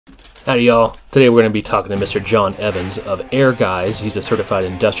Howdy, y'all. Today we're going to be talking to Mr. John Evans of Air Guys. He's a certified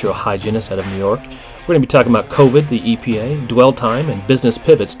industrial hygienist out of New York. We're going to be talking about COVID, the EPA, dwell time, and business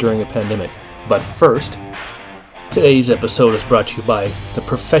pivots during a pandemic. But first, today's episode is brought to you by the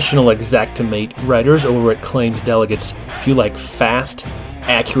professional Xactimate writers over at Claims Delegates. If you like fast,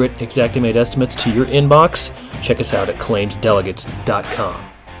 accurate Xactimate estimates to your inbox, check us out at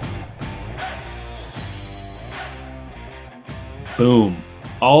claimsdelegates.com. Boom.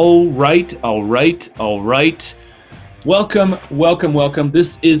 All right. Welcome.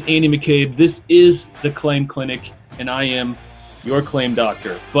 This is Andy McCabe. This is the Claim Clinic, and I am your claim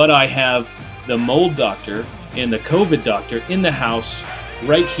doctor. But I have the mold doctor and the COVID doctor in the house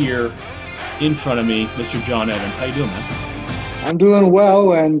right here in front of me, Mr. John Evans. How you doing, man? I'm doing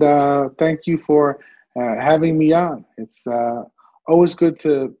well, and thank you for having me on. It's always good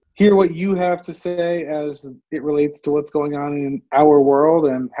to hear what you have to say as it relates to what's going on in our world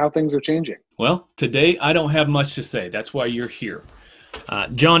and how things are changing. Well, today I don't have much to say. That's why you're here.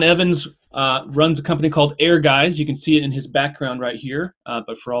 John Evans runs a company called Air Guys. You can see it in his background right here.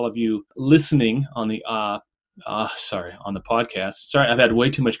 But for all of you listening on the on the podcast, sorry, I've had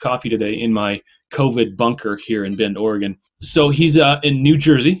way too much coffee today in my COVID bunker here in Bend, Oregon. So he's in New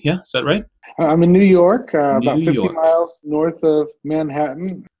Jersey. Yeah, is that right? I'm in New York, about 50 miles north of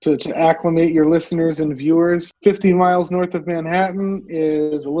Manhattan. To acclimate your listeners and viewers, 50 miles north of Manhattan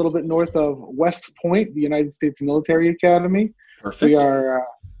is a little bit north of West Point, the United States Military Academy. Perfect. We are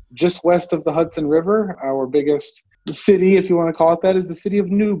just west of the Hudson River. Our biggest city, if you want to call it that, is the city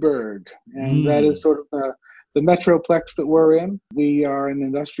of Newburgh. And that is sort of the metroplex that we're in. We are an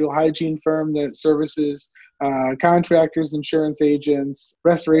industrial hygiene firm that services contractors, insurance agents,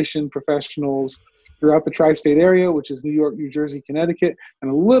 restoration professionals throughout the tri-state area, which is New York, New Jersey, Connecticut,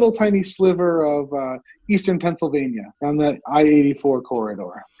 and a little tiny sliver of eastern Pennsylvania on that I-84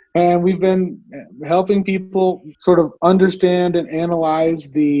 corridor. And we've been helping people sort of understand and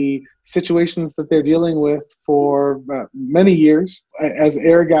analyze the situations that they're dealing with for many years. As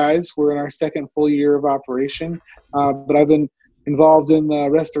Air Guys, we're in our second full year of operation, but I've been involved in the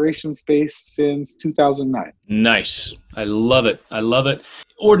restoration space since 2009. Nice. I love it.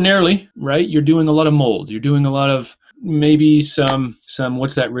 Ordinarily, right, you're doing a lot of mold. You're doing a lot of maybe some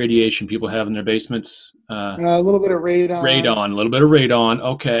what's that radiation people have in their basements? A little bit of radon. A little bit of radon.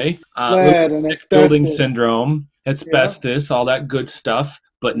 Okay. Lead and asbestos. Building syndrome, asbestos, all that good stuff.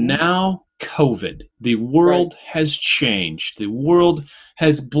 But now COVID. The world has changed. The world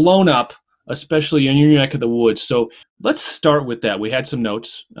has blown up, especially in your neck of the woods. So let's start with that. We had some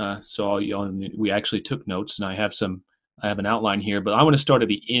notes. We actually took notes, and I have an outline here, but I want to start at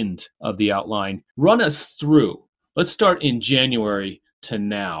the end of the outline. Run us through. Let's start in January to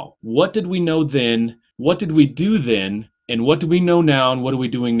now. What did we know then? What did we do then? And what do we know now? And what are we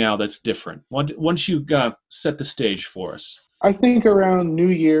doing now that's different? Once you set the stage for us. I think around New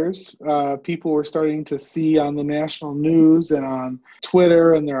Year's, people were starting to see on the national news and on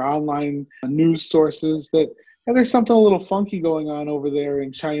Twitter and their online news sources that there's something a little funky going on over there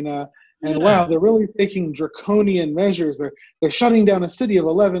in China. And wow, they're really taking draconian measures. They're shutting down a city of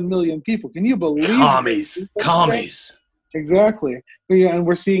 11 million people. Can you believe it? Commies. Exactly. And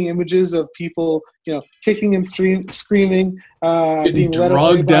we're seeing images of people, kicking and screaming, being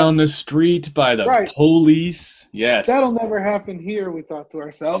drugged down the street by the police. Yes. That'll never happen here, we thought to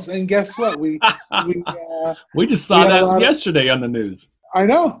ourselves. And guess what? We just saw that yesterday on the news. I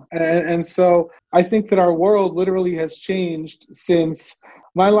know. And so I think that our world literally has changed since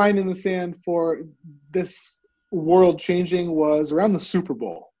my line in the sand for this world changing was around the Super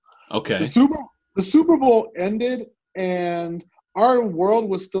Bowl. Okay. The Super Bowl ended, and our world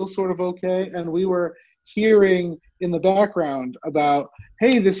was still sort of okay, and we were hearing in the background about,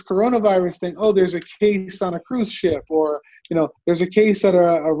 hey, this coronavirus thing, there's a case on a cruise ship, or there's a case at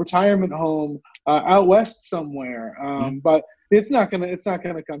a retirement home out west somewhere, but it's not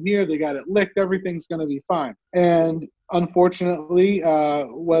gonna come here. They got it licked. Everything's gonna be fine. And unfortunately,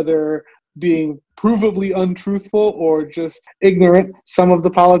 whether being provably untruthful or just ignorant, some of the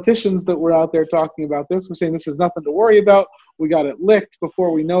politicians that were out there talking about this were saying this is nothing to worry about. We got it licked.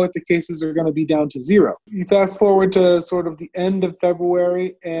 Before we know it, the cases are going to be down to zero. You fast forward to sort of the end of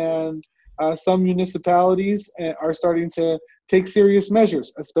February, and some municipalities are starting to take serious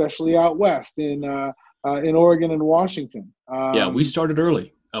measures, especially out west in Oregon and Washington. We started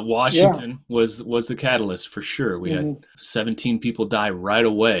early. Washington was the catalyst for sure. We had 17 people die right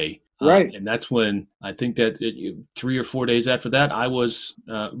away. Right. And that's when I think that 3 or 4 days after that, I was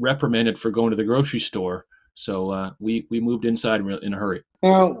reprimanded for going to the grocery store. So we moved inside in a hurry.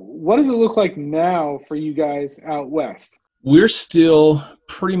 Now, what does it look like now for you guys out west? We're still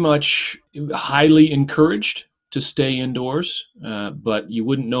pretty much highly encouraged to stay indoors, but you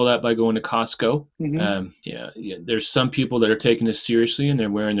wouldn't know that by going to Costco. Hmm. Yeah, there's some people that are taking this seriously and they're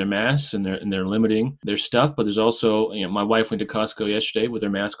wearing their masks and they're limiting their stuff. But there's also, my wife went to Costco yesterday with her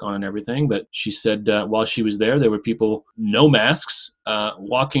mask on and everything. But she said while she was there were people no masks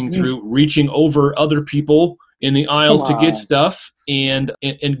walking through, reaching over other people in the Come aisles to get on. stuff and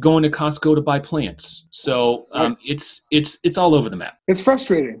going to Costco to buy plants. So I, it's all over the map. It's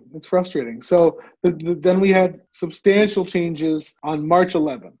frustrating. It's frustrating. So then we had substantial changes on March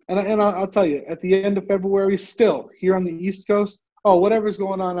 11th. And I'll tell you, at the end of February, still here on the East Coast, oh, whatever's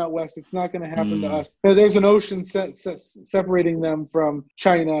going on out west, it's not going to happen to us. There's an ocean separating them from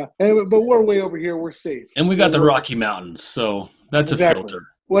China, but we're way over here. We're safe. And we got the Rocky Mountains, so that's a Exactly. filter.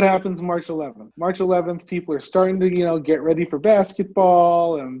 What happens March 11th? March 11th, people are starting to, get ready for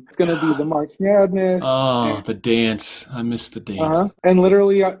basketball, and it's going to be the March Madness. Oh, the dance. I miss the Uh-huh. dance. And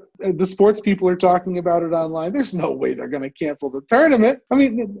literally, the sports people are talking about it online. There's no way they're going to cancel the tournament. I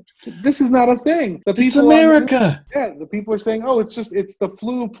mean, this is not a thing. The It's people America. the people are saying, oh, it's the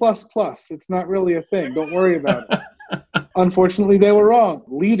flu plus plus. It's not really a thing. Don't worry about it. Unfortunately, they were wrong.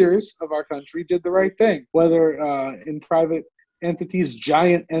 Leaders of our country did the right thing, whether in private entities,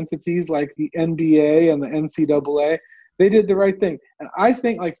 giant entities like the NBA and the NCAA. They did the right thing. And I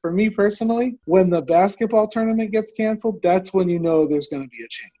think, like, for me personally, when the basketball tournament gets canceled, that's when you know there's going to be a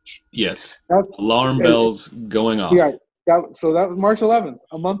change. Yes. That's, Alarm bells going off. yeah. So that was March 11th,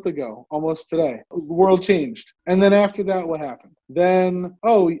 a month ago, almost today. The world changed. And then after that, what happened? Then,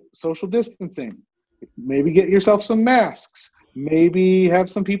 social distancing. Maybe get yourself some masks. Maybe have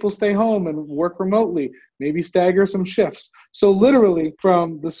some people stay home and work remotely. Maybe stagger some shifts. So literally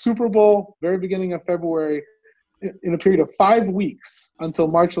from the Super Bowl, very beginning of February, in a period of 5 weeks until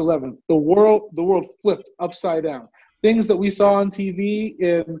March 11th, the world flipped upside down. Things that we saw on TV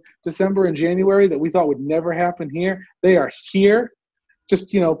in December and January that we thought would never happen here, they are here. Just,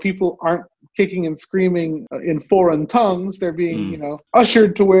 people aren't kicking and screaming in foreign tongues. They're being,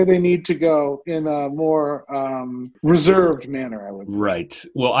 ushered to where they need to go in a more reserved manner, I would say. Right.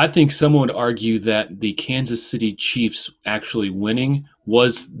 Well, I think someone would argue that the Kansas City Chiefs actually winning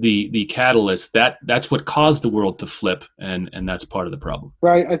was the catalyst. That's what caused the world to flip, and that's part of the problem.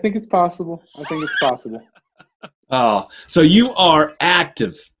 Right. I think it's possible. Oh, so you are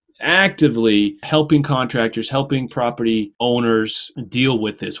actively helping contractors, helping property owners deal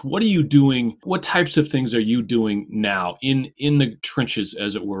with this. What are you doing? What types of things are you doing now in the trenches,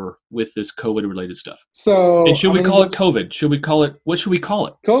 as it were, with this COVID-related stuff? So, And should we call it COVID? What should we call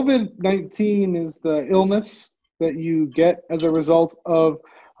it? COVID-19 is the illness that you get as a result of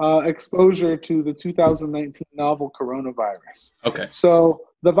exposure to the 2019 novel coronavirus. Okay. So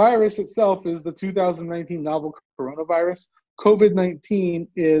the virus itself is the 2019 novel coronavirus. COVID-19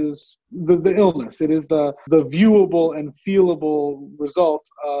 is the illness. It is the viewable and feelable result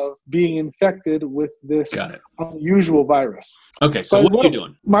of being infected with this unusual virus. Okay, so what are you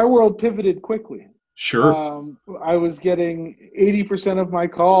doing? My world pivoted quickly. Sure. I was getting 80% of my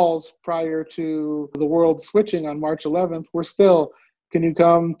calls prior to the world switching on March 11th were still, can you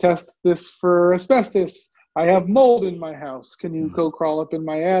come test this for asbestos? I have mold in my house. Can you go crawl up in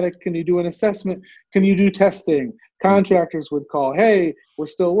my attic? Can you do an assessment? Can you do testing? Contractors would call, hey, we're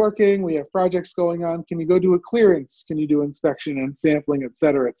still working. We have projects going on. Can you go do a clearance? Can you do inspection and sampling, et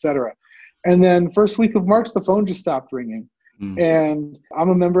cetera, et cetera? And then first week of March, the phone just stopped ringing. And I'm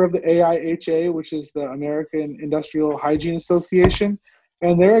a member of the AIHA, which is the American Industrial Hygiene Association.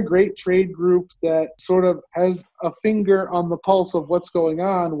 And they're a great trade group that sort of has a finger on the pulse of what's going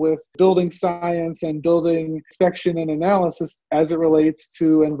on with building science and building inspection and analysis as it relates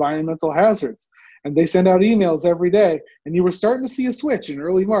to environmental hazards. And they send out emails every day. And you were starting to see a switch in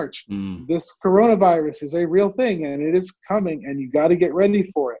early March. This coronavirus is a real thing, and it is coming, and you got to get ready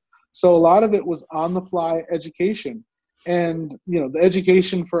for it. So a lot of it was on-the-fly education. And, the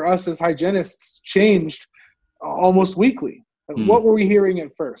education for us as hygienists changed almost weekly. What were we hearing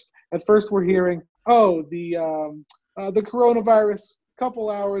at first? At first, we're hearing, the coronavirus,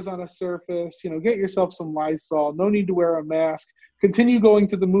 couple hours on a surface, get yourself some Lysol, no need to wear a mask, continue going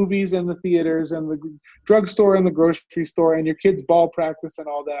to the movies and the theaters and the drugstore and the grocery store and your kids' ball practice and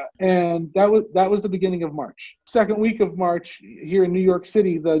all that. And that was the beginning of March. Second week of March here in New York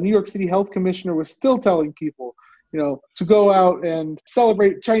City, the New York City Health Commissioner was still telling people, to go out and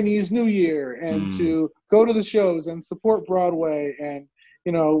celebrate Chinese New Year and to go to the shows and support Broadway. And,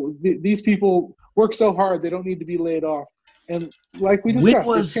 these people work so hard, they don't need to be laid off. And like we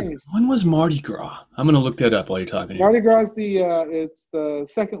discussed, when was Mardi Gras? I'm going to look that up while you're talking. Mardi Gras is it's the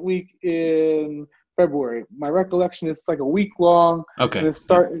second week in February. My recollection is it's like a week long. Okay. And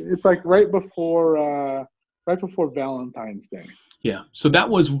it's like right before Valentine's Day. Yeah. So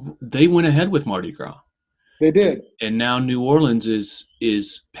they went ahead with Mardi Gras. They did. And now New Orleans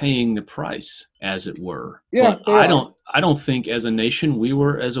is paying the price, as it were. Yeah, but I don't think as a nation we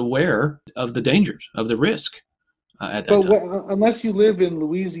were as aware of the dangers, of the risk at that time. Unless you live in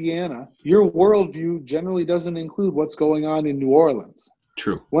Louisiana, your worldview generally doesn't include what's going on in New Orleans.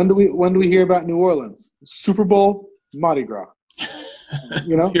 True. When do we hear about New Orleans? Super Bowl, Mardi Gras.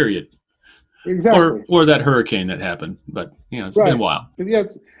 Period. Exactly. Or that hurricane that happened, but it's been a while. Yeah,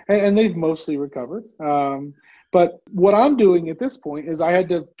 and they've mostly recovered. But what I'm doing at this point is I had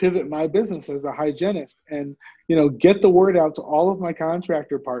to pivot my business as a hygienist and get the word out to all of my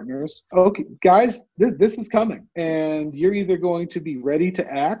contractor partners. Okay, guys, this is coming, and you're either going to be ready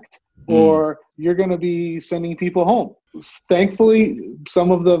to act or you're going to be sending people home. Thankfully,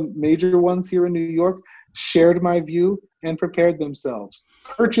 some of the major ones here in New York shared my view and prepared themselves,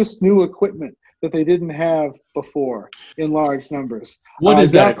 purchased new equipment that they didn't have before in large numbers. What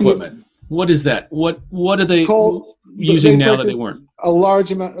is that equipment? What is that? What are they using now that they weren't? A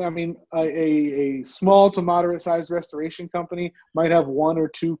large amount. I mean, a small to moderate sized restoration company might have 1 or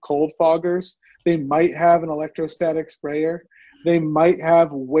 2 cold foggers. They might have an electrostatic sprayer. They might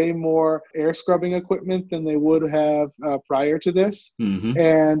have way more air scrubbing equipment than they would have prior to this. Mm-hmm.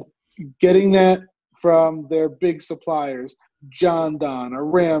 And getting that from their big suppliers, John Don,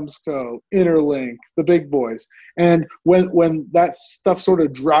 Aramco, Interlink, the big boys. And when that stuff sort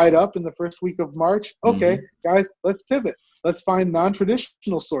of dried up in the first week of March, okay, guys, let's pivot. Let's find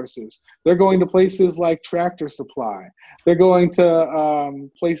non-traditional sources. They're going to places like Tractor Supply. They're going to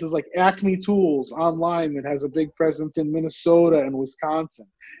places like Acme Tools online that has a big presence in Minnesota and Wisconsin,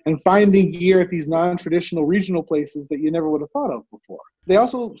 and finding gear at these non-traditional regional places that you never would have thought of before. They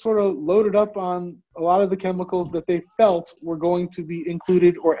also sort of loaded up on a lot of the chemicals that they felt were going to be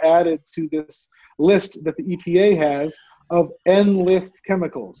included or added to this list that the EPA has of N-list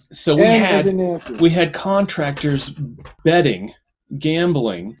chemicals. So we had contractors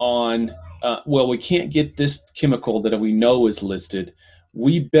gambling on, we can't get this chemical that we know is listed.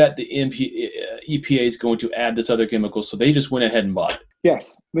 We bet the EPA is going to add this other chemical, so they just went ahead and bought it.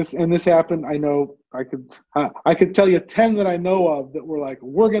 Yes, this happened. I know. I could tell you 10 that I know of that were like,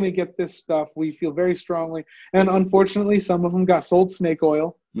 we're going to get this stuff. We feel very strongly, and unfortunately, some of them got sold snake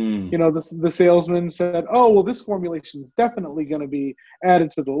oil. The salesman said, "Oh, well, this formulation is definitely going to be added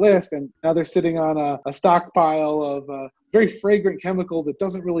to the list," and now they're sitting on a stockpile of very fragrant chemical that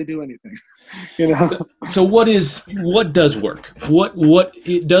doesn't really do anything. So what does work? What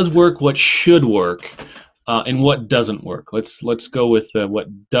it does work? What should work? And what doesn't work? Let's go with what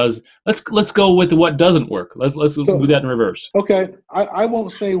does. Let's go with what doesn't work. Let's do that in reverse. Okay, I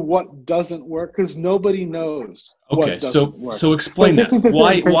won't say what doesn't work because nobody knows. Okay, what doesn't work. So explain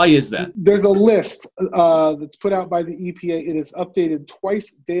that. Why is that? There's a list that's put out by the EPA. It is updated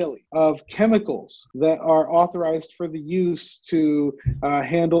twice daily of chemicals that are authorized for the use to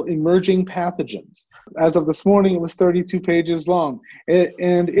handle emerging pathogens. As of this morning, it was 32 pages long,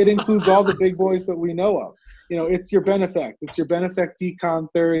 and it includes all the big boys that we know of. It's your Benefect, it's your Benefect Decon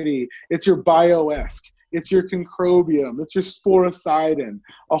 30, it's your BioEsk, it's your Concrobium, it's your Sporicidin,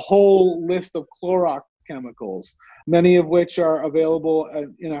 a whole list of Clorox chemicals, many of which are available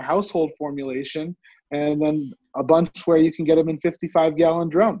in a household formulation, and then a bunch where you can get them in 55-gallon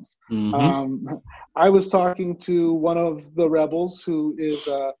drums. I was talking to one of the rebels who is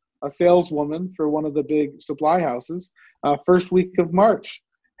a saleswoman for one of the big supply houses, first week of March.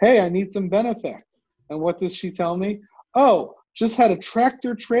 Hey, I need some Benefect. And what does she tell me? Oh, just had a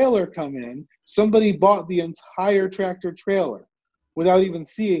tractor trailer come in. Somebody bought the entire tractor trailer without even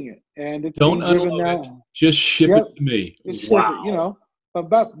seeing it. And it's don't being driven unload now. It. Just ship it to me. Just ship it,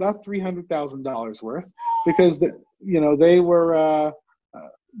 about $300,000 worth, because they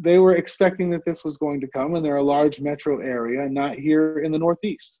were expecting that this was going to come, and they're a large metro area, not here in the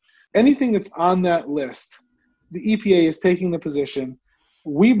Northeast. Anything that's on that list, the EPA is taking the position.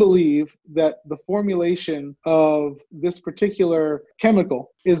 We believe that the formulation of this particular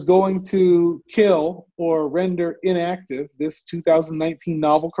chemical is going to kill or render inactive this 2019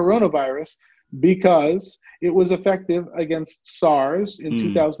 novel coronavirus because it was effective against SARS in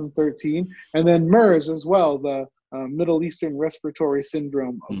 2013 and then MERS as well, the Middle Eastern Respiratory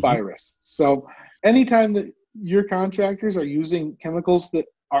Syndrome virus. So anytime that your contractors are using chemicals that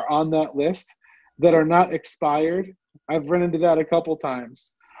are on that list that are not expired, I've run into that a couple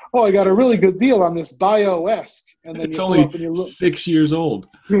times. Oh, I got a really good deal on this BioEsk. And then it's only 6 years old.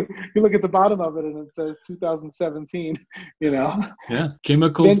 You look at the bottom of it and it says 2017, Yeah,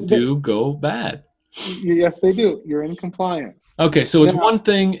 chemicals do go bad. Yes, they do. You're in compliance. Okay, so it's Now, one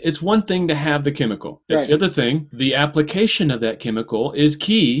thing. It's one thing to have the chemical. It's right. the other thing. The application of that chemical is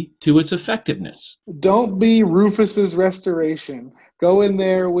key to its effectiveness. Don't be Rufus's Restoration. Go in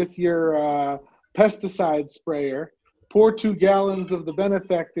there with your pesticide sprayer, pour 2 gallons of the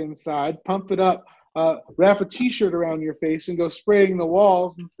Benefect inside, pump it up, wrap a T-shirt around your face, and go spraying the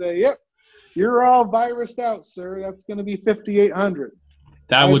walls and say, "Yep, you're all virused out, sir. That's going to be 5,800."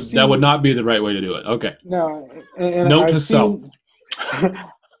 I've That would seen not be the right way to do it. Okay. no, and Note I've to self. seen,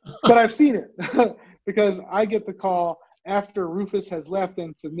 but I've seen it because I get the call after Rufus has left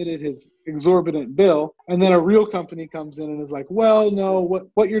and submitted his exorbitant bill, and then a real company comes in and is like, "Well, no,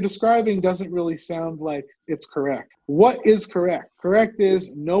 what you're describing doesn't really sound like it's correct." What is correct? Correct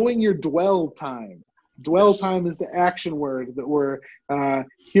is knowing your dwell time. Dwell Yes. time is the action word that we're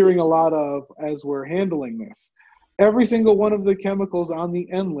hearing a lot of as we're handling this. Every single one of the chemicals on the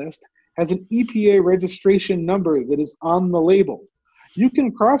N list has an EPA registration number that is on the label. You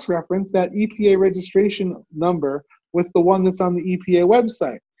can cross-reference that EPA registration number with the one that's on the EPA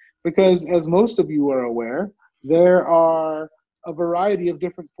website, because as most of you are aware, there are a variety of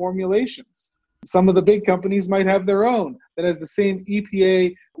different formulations. Some of the big companies might have their own that has the same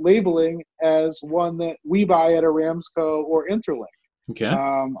EPA labeling as one that we buy at Aramco or Interlink. Okay.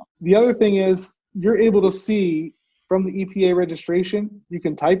 The other thing is you're able to see from the EPA registration, you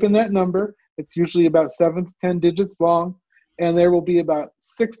can type in that number. It's usually about 7 to 10 digits long, and there will be about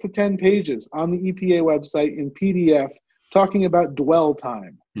 6 to 10 pages on the EPA website in PDF talking about dwell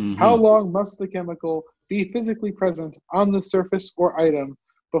time. How long must the chemical be physically present on the surface or item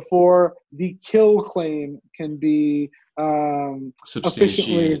before the kill claim can be efficiently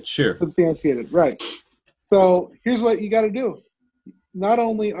Substantiated. Sure. substantiated? Right. So here's what you got to do. Not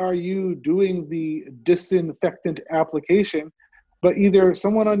only are you doing the disinfectant application, but either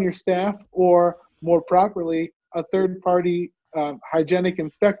someone on your staff or more properly, a third-party hygienic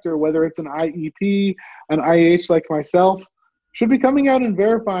inspector, whether it's an IEP, an IH like myself, should be coming out and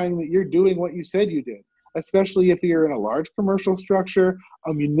verifying that you're doing what you said you did, especially if you're in a large commercial structure,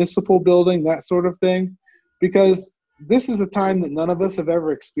 a municipal building, that sort of thing, because this is a time that none of us have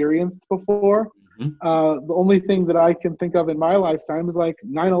ever experienced before. The only thing that I can think of in my lifetime is like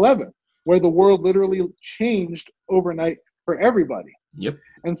 9/11, where the world literally changed overnight for everybody. Yep.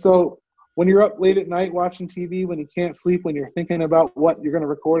 And so when you're up late at night watching TV, when you can't sleep, when you're thinking about what you're going to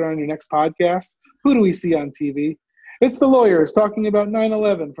record on your next podcast, who do we see on TV? It's the lawyers talking about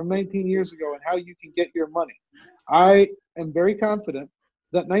 9/11 from 19 years ago and how you can get your money. I am very confident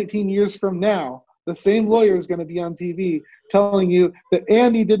that 19 years from now, the same lawyer is going to be on TV telling you that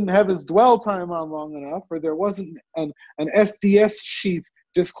Andy didn't have his dwell time on long enough, or there wasn't an SDS sheet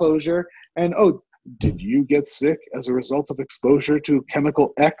disclosure, and oh, did you get sick as a result of exposure to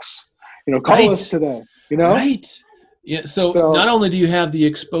chemical X? Call us today. Right. Yeah. So not only do you have the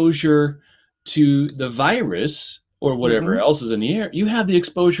exposure to the virus or whatever else is in the air, you have the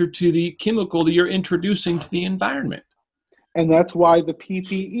exposure to the chemical that you're introducing to the environment. And that's why the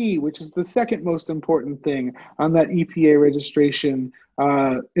PPE, which is the second most important thing on that EPA registration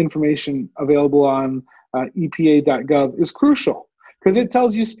information available on EPA.gov, is crucial, because it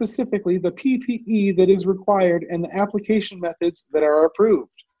tells you specifically the PPE that is required and the application methods that are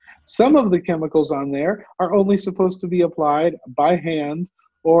approved. Some of the chemicals on there are only supposed to be applied by hand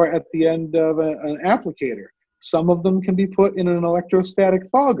or at the end of an applicator. Some of them can be put in an electrostatic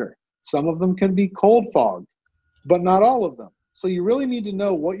fogger. Some of them can be cold fogged, but not all of them. So you really need to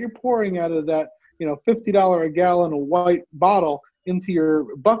know what you're pouring out of that, $50 a gallon white bottle into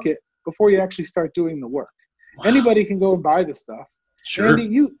your bucket before you actually start doing the work. Wow. Anybody can go and buy the stuff. Sure.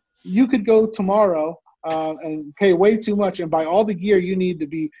 Andy, you could go tomorrow and pay way too much and buy all the gear you need to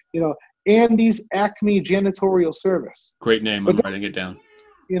be, Andy's Acme Janitorial Service. Great name. I'm writing it down.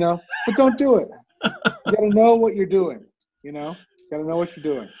 But don't do it. You got to know what you're doing. Got to know what you're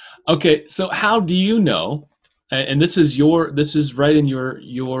doing. Okay, so how do you know? And this is right in your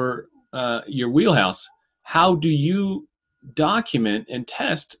wheelhouse. How do you document and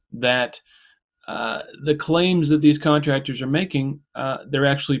test that the claims that these contractors are making, they're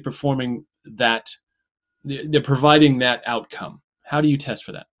actually performing that, they're providing that outcome? How do you test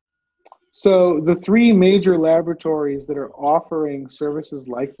for that? So the three major laboratories that are offering services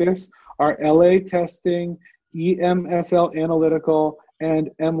like this are LA Testing, EMSL Analytical, and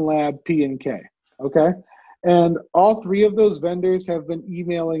MLab P&K. Okay? And all three of those vendors have been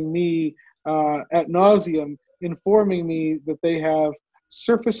emailing me ad nauseum, informing me that they have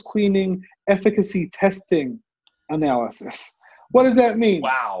surface cleaning efficacy testing analysis. What does that mean?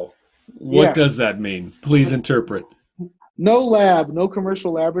 Wow. What does that mean? Please interpret. No lab, no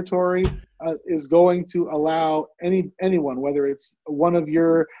commercial laboratory is going to allow anyone, whether it's one of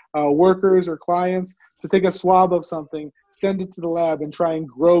your workers or clients, to take a swab of something, send it to the lab, and try and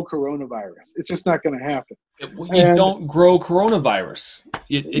grow coronavirus. It's just not going to happen. You And don't grow coronavirus.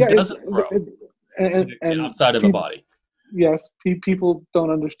 It yeah, doesn't grow and outside of the body. yes, people don't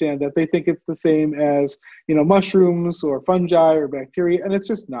understand that. They think it's the same as, mushrooms or fungi or bacteria, and it's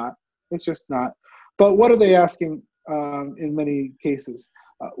just not. It's just not. But what are they asking in many cases?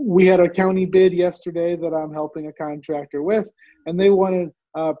 We had a county bid yesterday that I'm helping a contractor with, and they wanted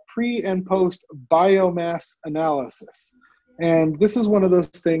pre and post biomass analysis. And this is one of those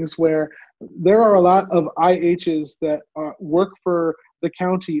things where there are a lot of IHs that work for the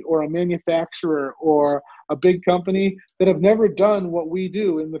county or a manufacturer or a big company that have never done what we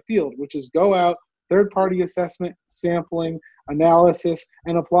do in the field, which is go out, third-party assessment, sampling, analysis,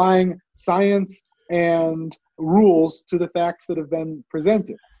 and applying science and rules to the facts that have been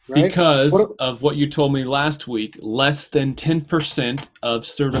presented. Right? Because of what you told me last week, less than 10% of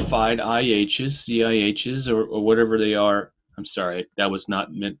certified IHs, CIHs, or whatever they are. I'm sorry, that was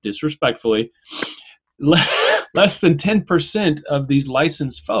not meant disrespectfully. Less than 10% of these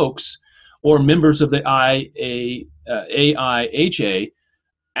licensed folks or members of the AIHA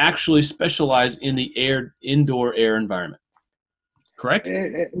actually specialize in the indoor air environment. Correct?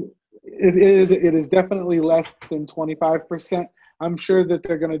 It is definitely less than 25%. I'm sure that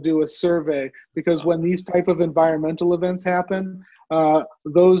they're going to do a survey, because when these type of environmental events happen,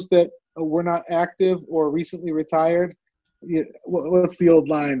 those that were not active or recently retired, what's the old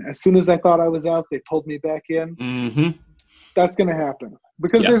line? As soon as I thought I was out, they pulled me back in. Mm-hmm. That's going to happen,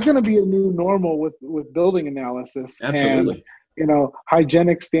 because there's going to be a new normal with building analysis. Absolutely. And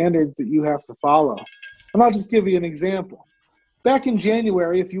hygienic standards that you have to follow. And I'll just give you an example. Back in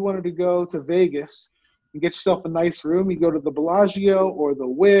January, if you wanted to go to Vegas and get yourself a nice room, you go to the Bellagio or the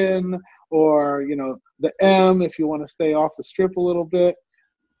Wynn or the M if you want to stay off the strip a little bit.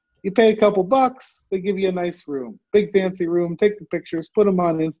 You pay a couple bucks, they give you a nice room, big fancy room, take the pictures, put them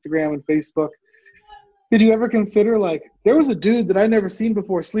on Instagram and Facebook. Did you ever consider, there was a dude that I never seen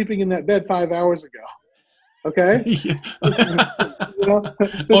before sleeping in that bed 5 hours ago? Okay?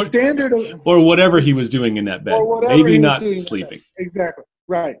 The standard of, or whatever he was doing in that bed. Or whatever Maybe he was not doing sleeping. Exactly.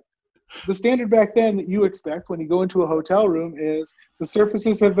 Right. The standard back then that you expect when you go into a hotel room is the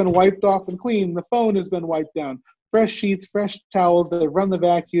surfaces have been wiped off and cleaned. The phone has been wiped down. Fresh sheets, fresh towels. They've run the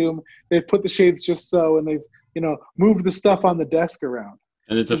vacuum. They've put the shades just so, and they've moved the stuff on the desk around.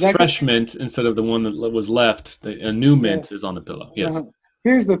 And it's a fresh mint instead of the one that was left. A new mint is on the pillow. Yes.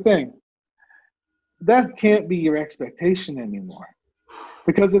 Here's the thing. That can't be your expectation anymore,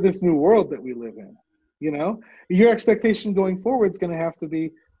 because of this new world that we live in. Your expectation going forward is going to have to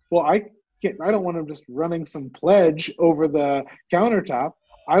be, well, I don't want them just running some pledge over the countertop.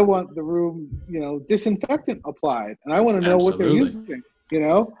 I want the room, disinfectant applied, and I want to know what they're using.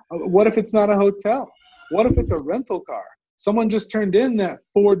 What if it's not a hotel? What if it's a rental car? Someone just turned in that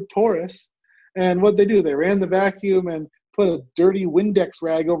Ford Taurus, and what they do, they ran the vacuum and put a dirty Windex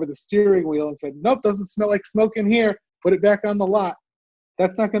rag over the steering wheel and said, nope, doesn't smell like smoke in here. Put it back on the lot.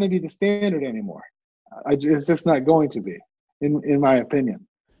 That's not going to be the standard anymore. It's just not going to be, in my opinion.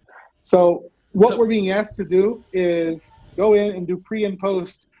 So what we're being asked to do is go in and do pre and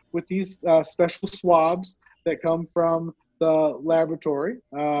post with these special swabs that come from the laboratory.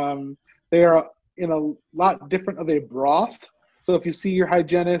 They are in a lot different of a broth. So if you see your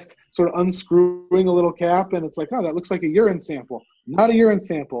hygienist sort of unscrewing a little cap and it's like, oh, that looks like a urine sample. Not a urine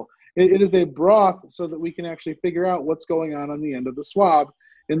sample. It is a broth so that we can actually figure out what's going on the end of the swab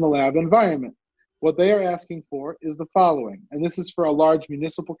in the lab environment. What they are asking for is the following, and this is for a large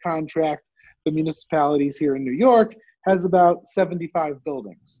municipal contract. The municipalities here in New York has about 75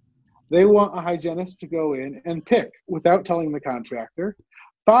 buildings. They want a hygienist to go in and pick, without telling the contractor,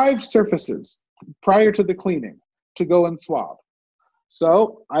 5 surfaces prior to the cleaning to go and swab.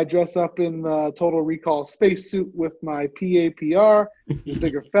 So I dress up in the Total Recall spacesuit with my PAPR, the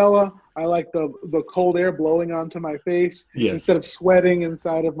bigger fella. I like the cold air blowing onto my face instead of sweating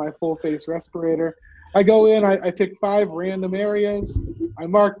inside of my full face respirator. I go in, I pick 5 random areas, I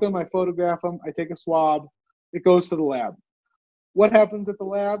mark them, I photograph them, I take a swab, it goes to the lab. What happens at the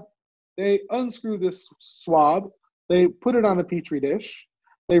lab? They unscrew this swab, they put it on a Petri dish,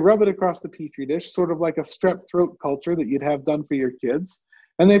 they rub it across the Petri dish, sort of like a strep throat culture that you'd have done for your kids,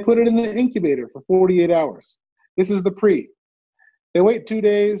 and they put it in the incubator for 48 hours. This is the pre. They wait 2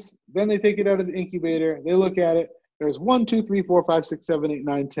 days, then they take it out of the incubator, they look at it, there's 1, 2, 3, 4, 5, 6, 7, 8,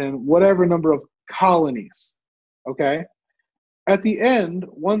 9, 10, whatever number of colonies, okay? At the end,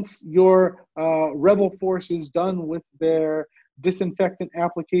 once your rebel force is done with their disinfectant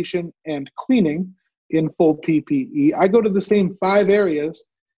application and cleaning in full PPE, I go to the same 5 areas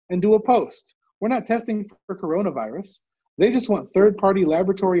and do a post. We're not testing for coronavirus. They just want third-party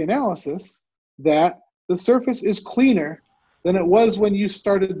laboratory analysis that the surface is cleaner than it was when you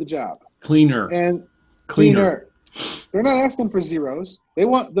started the job. Cleaner. And cleaner. They're not asking for zeros. They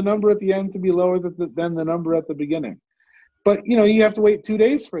want the number at the end to be lower than the number at the beginning. But, you have to wait 2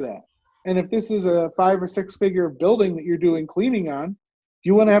 days for that. And if this is a 5 or 6 figure building that you're doing cleaning on, do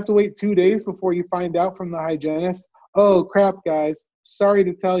you want to have to wait 2 days before you find out from the hygienist, oh, crap, guys, sorry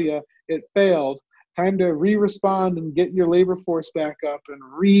to tell you, it failed. Time to re-respond and get your labor force back up and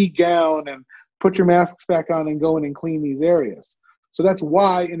re-gown and put your masks back on and go in and clean these areas. So that's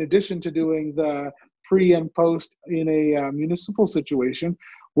why, in addition to doing the pre and post in a municipal situation,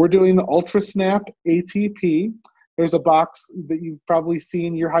 we're doing the Ultra Snap ATP. There's a box that you've probably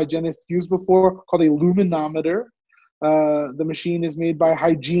seen your hygienist use before called a luminometer. The machine is made by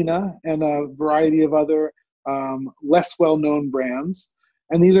Hygiena and a variety of other less well-known brands.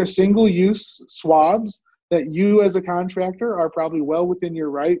 And these are single-use swabs that you as a contractor are probably well within your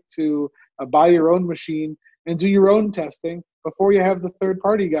right to buy your own machine and do your own testing before you have the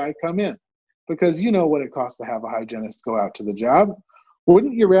third-party guy come in. Because you know what it costs to have a hygienist go out to the job.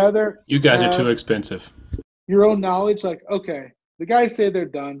 Wouldn't you rather? You guys are too expensive. Your own knowledge, like, okay, the guys say they're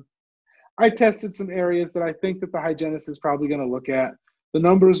done. I tested some areas that I think that the hygienist is probably going to look at. The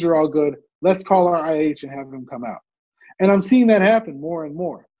numbers are all good. Let's call our IH and have them come out. And I'm seeing that happen more and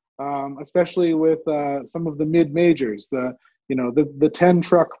more, especially with some of the mid-majors, the 10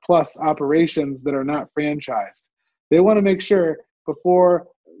 truck plus operations that are not franchised. They want to make sure before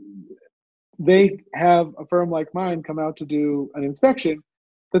they have a firm like mine come out to do an inspection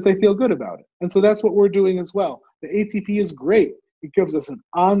that they feel good about it. And so that's what we're doing as well. The ATP is great. It gives us an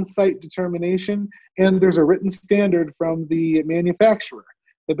on-site determination, and there's a written standard from the manufacturer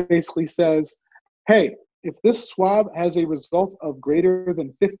that basically says, hey, if this swab has a result of greater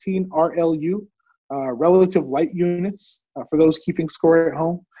than 15 RLU, relative light units, for those keeping score at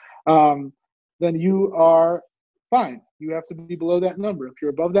home, then you are fine. You have to be below that number. If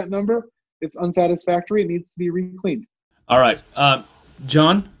you're above that number, it's unsatisfactory. It needs to be re-cleaned. All right.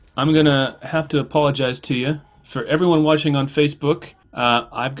 John, I'm going to have to apologize to you. For everyone watching on Facebook,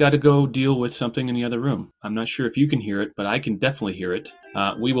 I've got to go deal with something in the other room. I'm not sure if you can hear it, but I can definitely hear it.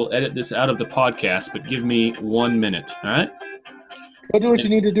 We will edit this out of the podcast, but give me 1 minute, all right? Go do what you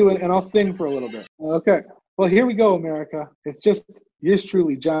need to do, and I'll sing for a little bit. Okay. Well, here we go, America. It's just yours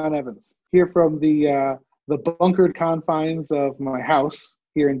truly, John Evans, here from the bunkered confines of my house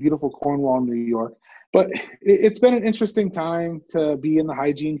here in beautiful Cornwall, New York. But it's been an interesting time to be in the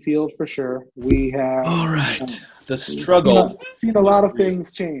hygiene field for sure. We have all right. The struggle. Seen a lot of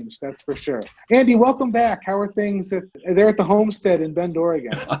things change, that's for sure. Andy, welcome back. How are things there at the homestead in Bend,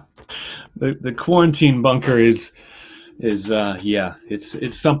 Oregon? The quarantine bunker is yeah,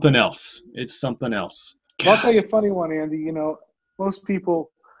 it's something else. It's something else. I'll tell you a funny one, Andy. Most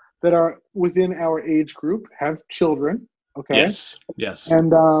people that are within our age group have children. Okay. Yes.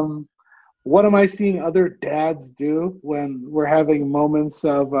 And what am I seeing other dads do when we're having moments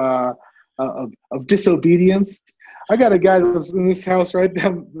of disobedience? I got a guy that lives in this house right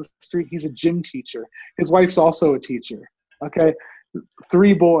down the street. He's a gym teacher. His wife's also a teacher. Okay,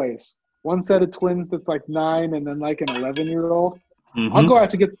 3 boys. One set of twins that's like 9 and then like an 11-year-old. Mm-hmm. I'll go out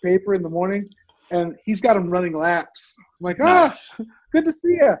to get the paper in the morning, and he's got them running laps. I'm like, nice. Good to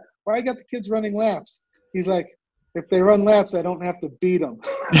see you. Why I got the kids running laps? He's like, if they run laps, I don't have to beat them.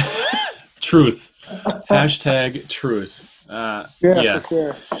 Truth. Hashtag truth. Yeah. For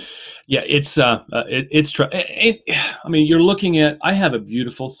sure. Yeah, it's I mean, you're looking at, I have a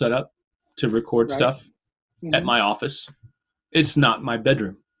beautiful setup to record stuff at my office. It's not my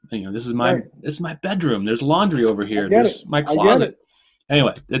bedroom. This is my bedroom. There's laundry over here. There's my closet.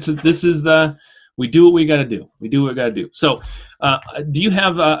 Anyway, this is we do what we got to do. We do what we got to do. So, do you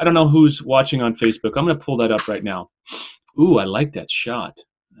have I don't know who's watching on Facebook. I'm going to pull that up right now. Ooh, I like that shot.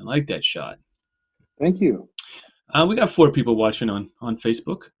 Thank you. We got 4 people watching on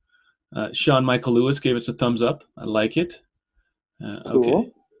Facebook. Sean Michael Lewis gave us a thumbs up. I like it. Okay. Cool.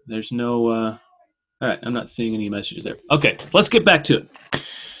 There's no... all right, I'm not seeing any messages there. Okay, let's get back to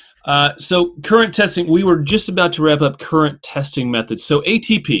it. So current testing, we were just about to wrap up current testing methods. So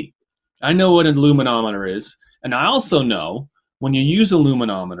ATP, I know what a luminometer is, and I also know when you use a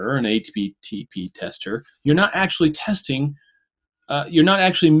luminometer, an ATP tester, you're not actually testing, you're not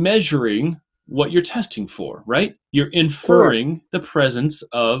actually measuring what you're testing for, right? You're inferring the presence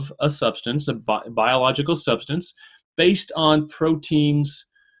of a substance, a biological substance, based on proteins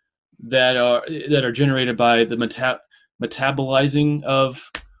that are generated by the metabolizing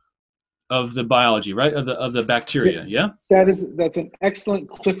of the biology, right? Of the bacteria. Yeah. That's an excellent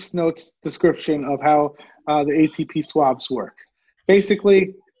Cliff's Notes description of how the ATP swabs work.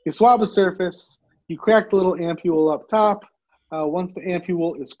 Basically, you swab a surface, you crack the little ampule up top. Once the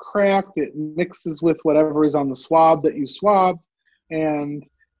ampule is cracked, it mixes with whatever is on the swab that you swabbed. And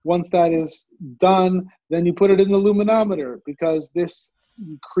once that is done, then you put it in the luminometer, because this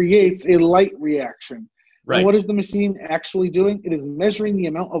creates a light reaction. Right. And what is the machine actually doing? It is measuring the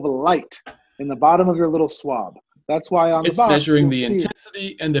amount of light in the bottom of your little swab. That's why on the box it's measuring the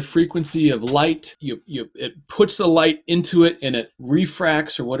intensity and the frequency of light. It puts the light into it, and it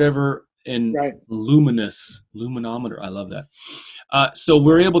refracts or whatever in luminometer. I love that. So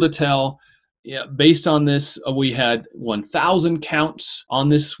we're able to tell, based on this, we had 1,000 counts on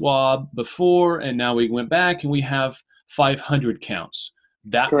this swab before, and now we went back and we have 500 counts.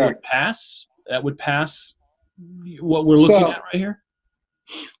 That would pass. That would pass what we're looking at right here.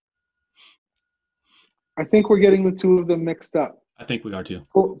 I think we're getting the two of them mixed up. I think we are too.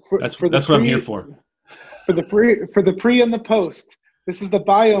 That's what I'm here for. For the pre and the post, this is the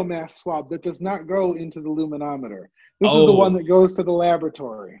biomass swab that does not go into the luminometer. This is the one that goes to the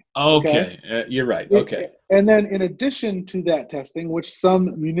laboratory. Okay, you're right. Okay. And then in addition to that testing, which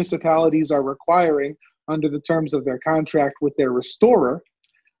some municipalities are requiring under the terms of their contract with their restorer,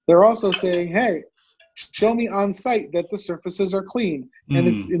 they're also saying, hey, show me on site that the surfaces are clean. And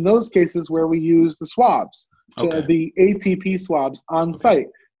it's in those cases where we use the swabs, the ATP swabs on site,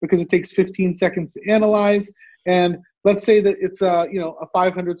 because it takes 15 seconds to analyze. And let's say that it's a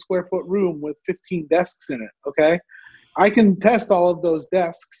 500 square foot room with 15 desks in it. Okay. I can test all of those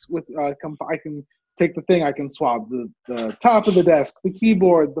desks with, I can take the thing, I can swab the top of the desk, the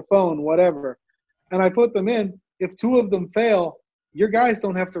keyboard, the phone, whatever. And I put them in. If two of them fail, your guys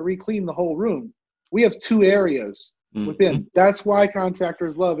don't have to re-clean the whole room. We have two areas within. That's why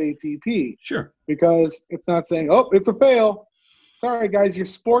contractors love ATP. Sure. Because it's not saying, oh, it's a fail. Sorry, guys, your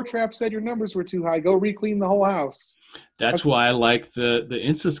spore trap said your numbers were too high. Go re-clean the whole house. That's why I like the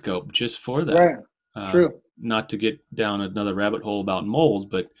Instascope, just for that. Right. True. Not to get down another rabbit hole about mold,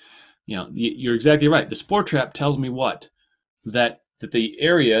 but you're exactly right. The spore trap tells me what? That the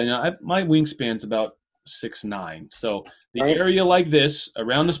area, my wingspan's about 6'9", so the area like this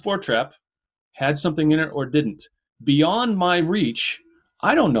around the spore trap had something in it or didn't. Beyond my reach,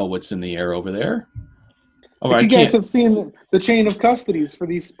 I don't know what's in the air over there. You guys have seen the chain of custodies for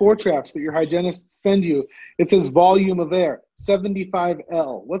these spore traps that your hygienists send you. It says volume of air, 75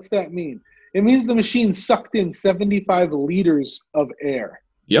 L. What's that mean? It means the machine sucked in 75 liters of air.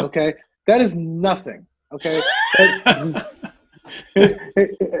 Yep. Okay? That is nothing. Okay?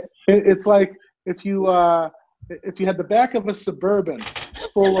 It's like if you had the back of a Suburban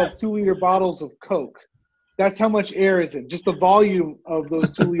full of 2-liter bottles of Coke. That's how much air is in, just the volume of those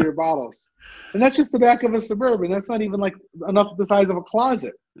 2-liter bottles. And that's just the back of a Suburban. That's not even like enough the size of a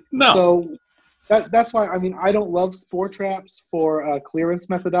closet. No. So that's why, I don't love spore traps for clearance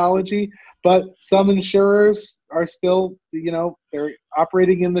methodology, but some insurers are still, they're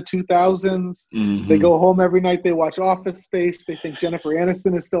operating in the 2000s. Mm-hmm. They go home every night. They watch Office Space. They think Jennifer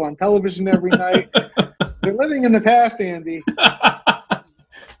Aniston is still on television every night. They're living in the past, Andy.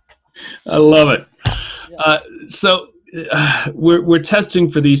 I love it. So we're testing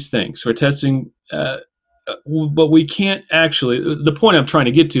for these things. We're testing, but we can't actually. The point I'm trying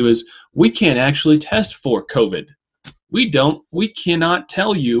to get to is we can't actually test for COVID. We cannot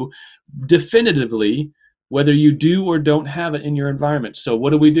tell you definitively whether you do or don't have it in your environment. So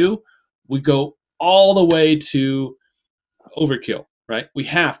what do? We go all the way to overkill, right? We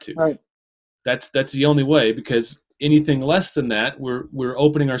have to. Right. That's the only way, because anything less than that, we're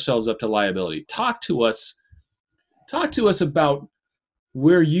opening ourselves up to liability. Talk to us about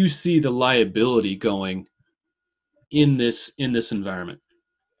where you see the liability going in this environment.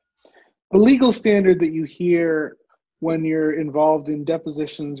 The legal standard that you hear when you're involved in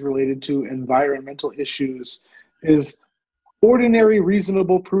depositions related to environmental issues is ordinary,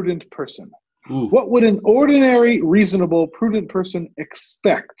 reasonable, prudent person. Ooh. What would an ordinary, reasonable, prudent person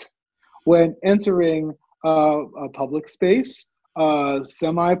expect when entering a public space,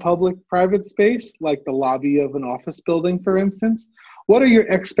 semi-public private space, like the lobby of an office building, for instance? What are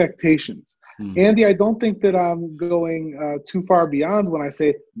your expectations? Andy, I don't think that I'm going too far beyond when I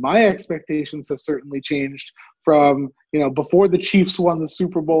say my expectations have certainly changed from, before the Chiefs won the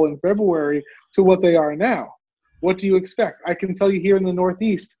Super Bowl in February to what they are now. What do you expect? I can tell you here in the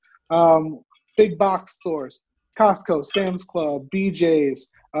Northeast, big box stores, Costco, Sam's Club,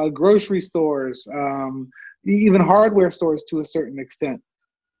 BJ's, grocery stores, even hardware stores to a certain extent.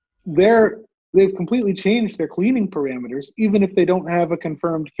 They've completely changed their cleaning parameters, even if they don't have a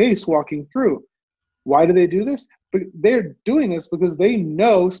confirmed case walking through. Why do they do this? But they're doing this because they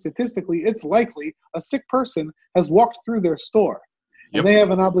know statistically it's likely a sick person has walked through their store. And Yep. they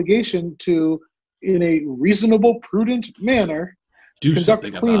have an obligation to, in a reasonable, prudent manner, Do conduct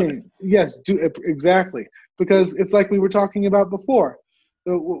something cleaning. about it. Yes, exactly. Because it's like we were talking about before.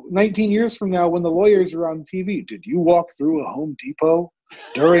 19 years from now, when the lawyers are on TV, did you walk through a Home Depot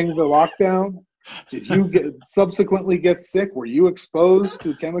during the lockdown? Did you subsequently get sick? Were you exposed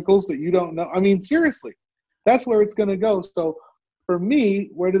to chemicals that you don't know? I mean, seriously, that's where it's going to go. So for me,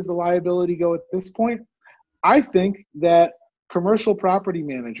 where does the liability go at this point? I think that commercial property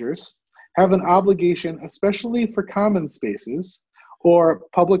managers have an obligation, especially for common spaces or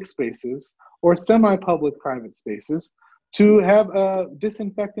public spaces or semi-public private spaces, to have a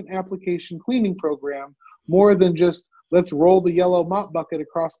disinfectant application cleaning program more than just let's roll the yellow mop bucket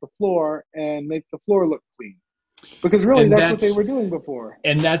across the floor and make the floor look clean. Because really, that's what they were doing before.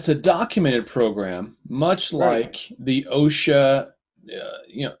 And that's a documented program, much Right. like the OSHA,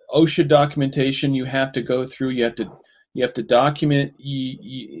 OSHA documentation you have to go through. You have to document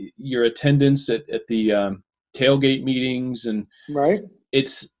your attendance at the tailgate meetings, and Right.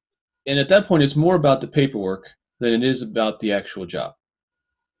 and at that point, it's more about the paperwork than it is about the actual job.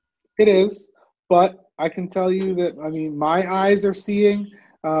 It is, but I can tell you that, I mean, my eyes are seeing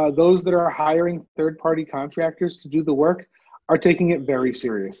those that are hiring third-party contractors to do the work are taking it very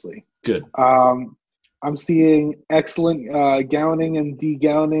seriously. Good. I'm seeing excellent gowning and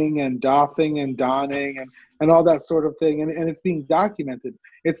degowning and doffing and donning and all that sort of thing, and it's being documented.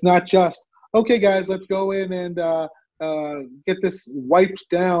 It's not just, okay, guys, let's go in and get this wiped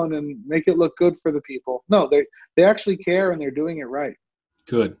down and make it look good for the people. No, they actually care, and they're doing it right.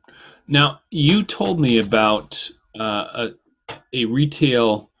 Good. Now, you told me about a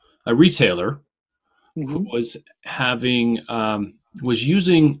retailer who was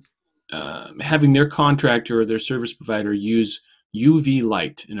using having their contractor or their service provider use UV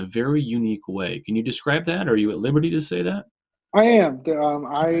light in a very unique way. Can you describe that? Are you at liberty to say that? I am.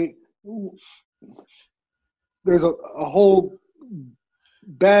 There's a whole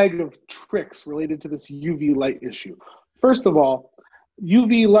bag of tricks related to this UV light issue. First of all,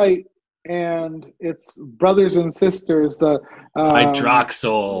 UV light and its brothers and sisters, the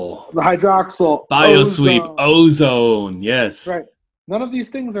hydroxyl, biosweep, ozone. Yes. Right. None of these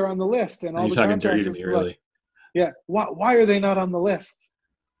things are on the list, and all You're the talking dirty contractors to me, really. like, yeah. Why are they not on the list?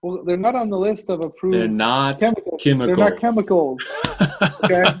 Well, they're not on the list of approved. They're not chemicals. They're not chemicals.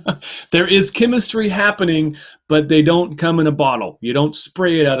 Okay. There is chemistry happening, but they don't come in a bottle. You don't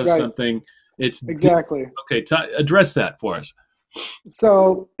spray it out of something. It's exactly. Okay. Address that for us.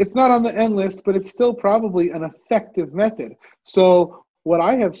 So it's not on the N list, but it's still probably an effective method. So what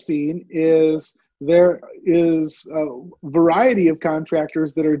I have seen is there is a variety of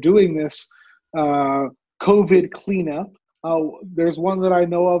contractors that are doing this COVID cleanup. There's one that I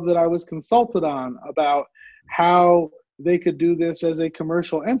know of that I was consulted on about how they could do this as a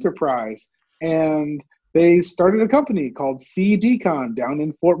commercial enterprise. And they started a company called CDCon down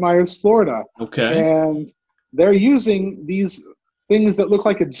in Fort Myers, Florida. Okay. And they're using these things that look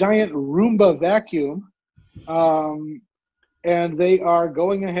like a giant Roomba vacuum. And they are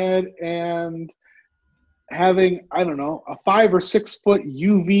going ahead and having, I don't know, a 5 or 6 foot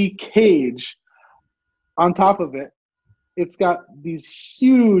UV cage on top of it. It's got these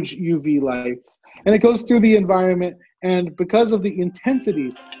huge UV lights, and it goes through the environment. And because of the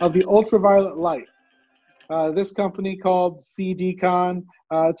intensity of the ultraviolet light, this company called CDCon,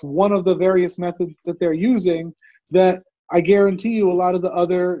 it's one of the various methods that they're using that I guarantee you a lot of the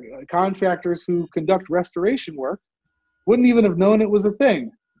other contractors who conduct restoration work wouldn't even have known it was a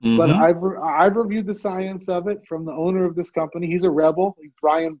thing. Mm-hmm. But I've reviewed the science of it from the owner of this company. He's a rebel,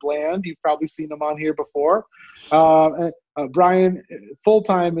 Brian Bland. You've probably seen him on here before. Brian,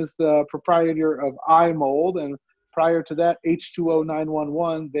 full-time, is the proprietor of iMold, and prior to that, H2O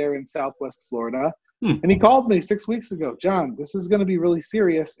 911 there in Southwest Florida. And he called me 6 weeks ago, John, this is going to be really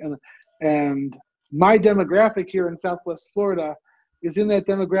serious. And my demographic here in Southwest Florida is in that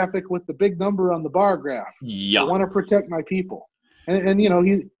demographic with the big number on the bar graph. Yeah. I want to protect my people. And you know,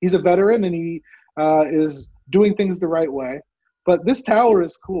 he's a veteran, and he is doing things the right way. But this tower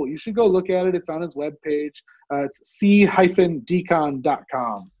is cool. You should go look at it. It's on his webpage. It's c-decon.com.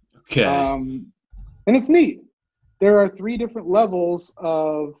 Okay. And it's neat. There are 3 different levels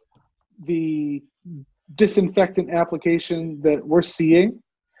of the disinfectant application that we're seeing.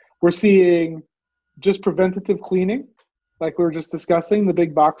 We're seeing just preventative cleaning, like we were just discussing, the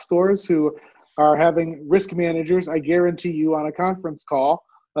big box stores who are having risk managers, I guarantee you, on a conference call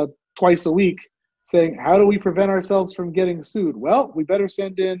twice a week saying, how do we prevent ourselves from getting sued? Well, we better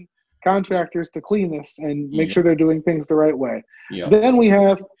send in contractors to clean this and make sure they're doing things the right way. Then we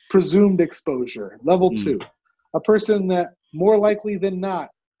have presumed exposure, level 2. A person that more likely than not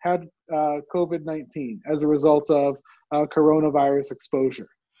had COVID-19 as a result of coronavirus exposure.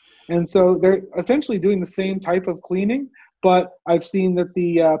 And so they're essentially doing the same type of cleaning, but I've seen that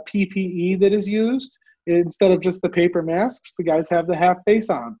the PPE that is used, instead of just the paper masks, the guys have the half face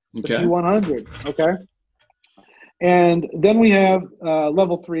on, the P100, okay? And then we have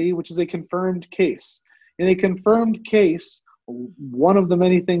level 3, which is a confirmed case. In a confirmed case, one of the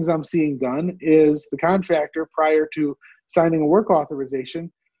many things I'm seeing done is the contractor, prior to signing a work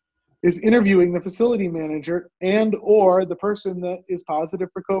authorization, is interviewing the facility manager and or the person that is positive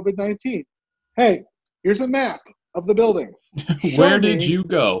for COVID-19. Hey, here's a map of the building. Where did you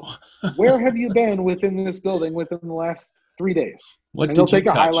go? Where have you been within this building within the last 3 days? What and they'll did you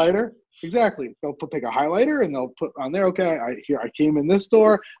take a touch? highlighter. Exactly. They'll take a highlighter and they'll put on there, okay, I came in this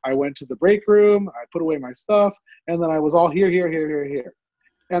door, I went to the break room, I put away my stuff, and then I was all here.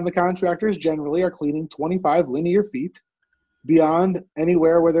 And the contractors generally are cleaning 25 linear feet beyond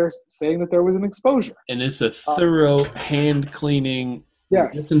anywhere where they're saying that there was an exposure. And it's a thorough hand cleaning,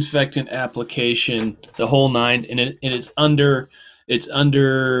 disinfectant application, the whole nine, and it's under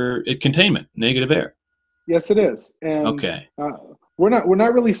containment, negative air. Yes, it is. And we're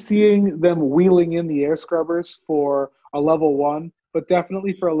not really seeing them wheeling in the air scrubbers for a level 1, but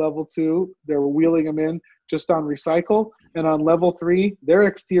definitely for a level 2, they're wheeling them in just on recycle. And on level 3, they're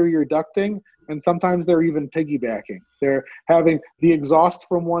exterior ducting, and sometimes they're even piggybacking. They're having the exhaust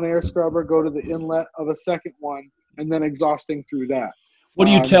from one air scrubber go to the inlet of a second one, and then exhausting through that. What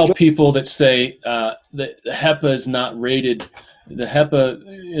do you tell people that say that the HEPA is not rated, the HEPA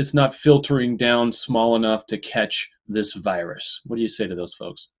is not filtering down small enough to catch this virus? What do you say to those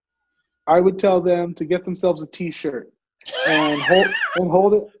folks? I would tell them to get themselves a T-shirt and hold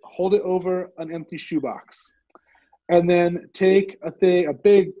it over an empty shoebox, and then take a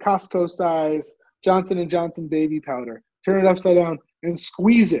big Costco size Johnson & Johnson baby powder, turn it upside down, and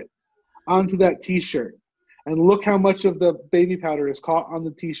squeeze it onto that T-shirt. And look how much of the baby powder is caught on the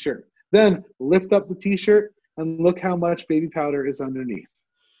T-shirt. Then lift up the T-shirt and look how much baby powder is underneath.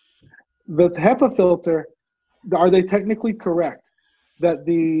 The HEPA filter, are they technically correct that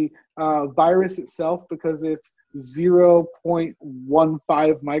the virus itself, because it's 0.15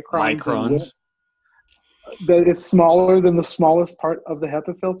 microns in width, that it's smaller than the smallest part of the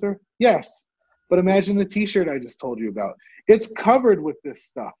HEPA filter? Yes. But imagine the T-shirt I just told you about. It's covered with this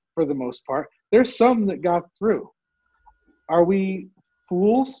stuff for the most part. There's some that got through. Are we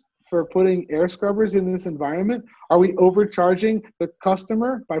fools for putting air scrubbers in this environment? Are we overcharging the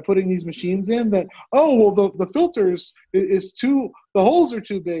customer by putting these machines in that, oh, well, the filters is too, the holes are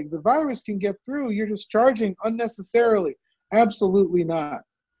too big, the virus can get through, you're just charging unnecessarily? Absolutely not.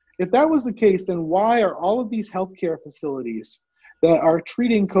 If that was the case, then why are all of these healthcare facilities that are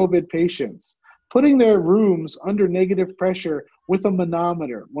treating COVID patients putting their rooms under negative pressure with a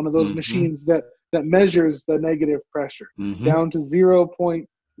manometer, one of those machines that measures the negative pressure, down to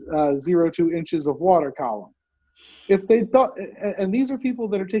 0.02 inches of water column? If they thought, and these are people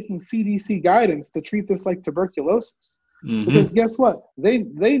that are taking CDC guidance to treat this like tuberculosis, because guess what?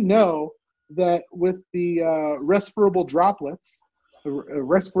 They know that with the respirable droplets,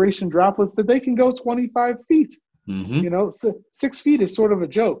 respiration droplets, that they can go 25 feet. You know, 6 feet is sort of a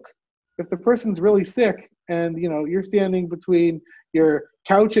joke. If the person's really sick and, you know, you're standing between your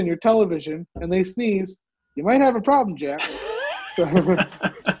couch and your television and they sneeze, you might have a problem, Jack. So,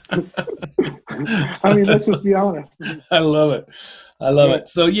 I mean, let's just be honest. I love it. I love it.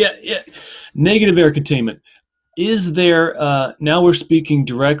 So, yeah, negative air containment. Is there, now we're speaking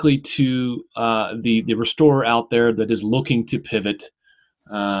directly to the restorer out there that is looking to pivot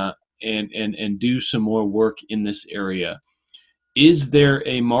and do some more work in this area. Is there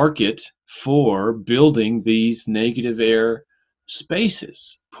a market for building these negative air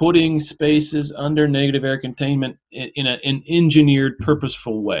spaces, putting spaces under negative air containment in an engineered,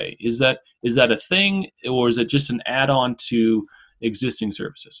 purposeful way? Is that a thing, or is it just an add-on to existing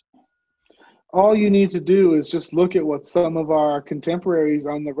services? All you need to do is just look at what some of our contemporaries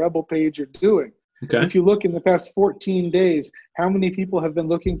on the Rebel page are doing. Okay. If you look in the past 14 days, how many people have been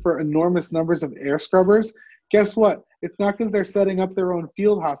looking for enormous numbers of air scrubbers? Guess what? It's not because they're setting up their own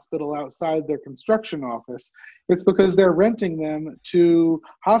field hospital outside their construction office. It's because they're renting them to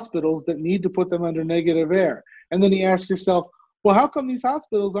hospitals that need to put them under negative air. And then you ask yourself, well, how come these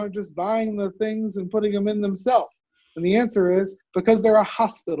hospitals aren't just buying the things and putting them in themselves? And the answer is because they're a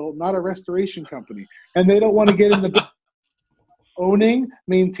hospital, not a restoration company. And they don't want to get in the owning,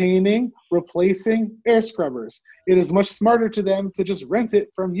 maintaining, replacing air scrubbers. It is much smarter to them to just rent it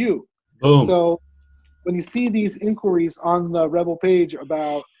from you. Boom. So when you see these inquiries on the Rebel page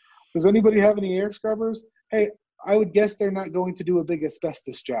about, does anybody have any air scrubbers? Hey, I would guess they're not going to do a big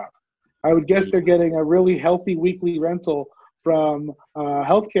asbestos job. I would guess they're getting a really healthy weekly rental from a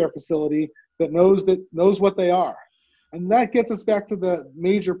healthcare facility that knows what they are. And that gets us back to the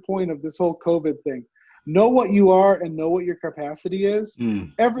major point of this whole COVID thing. Know what you are and know what your capacity is.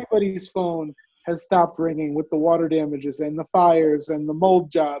 Everybody's phone has stopped ringing with the water damages and the fires and the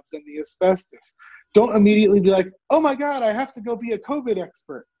mold jobs and the asbestos. Don't immediately be like, oh my God, I have to go be a COVID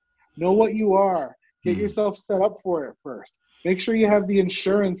expert. Know what you are. Get yourself set up for it first. Make sure you have the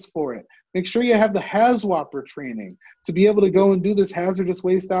insurance for it. Make sure you have the HAZWOPER training to be able to go and do this hazardous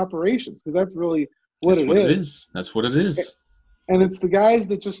waste operations, because that's really what it is. That's what it is. And it's the guys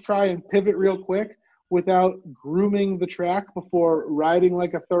that just try and pivot real quick without grooming the track before riding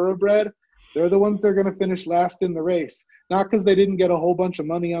like a thoroughbred. They're the ones that are going to finish last in the race. Not because they didn't get a whole bunch of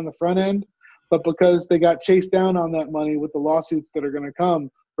money on the front end, but because they got chased down on that money with the lawsuits that are going to come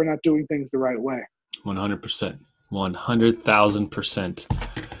for not doing things the right way. 100%. 100,000%.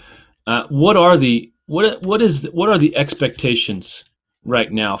 What are the expectations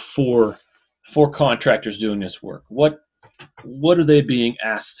right now for contractors doing this work? What are they being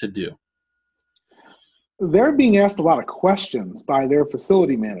asked to do? They're being asked a lot of questions by their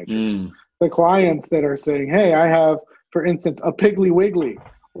facility managers. The clients that are saying, hey, I have, for instance, a Piggly Wiggly,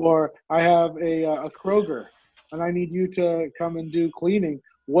 or I have a Kroger, and I need you to come and do cleaning.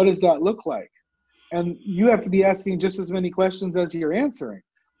 What does that look like? And you have to be asking just as many questions as you're answering,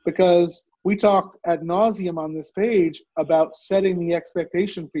 because we talked ad nauseum on this page about setting the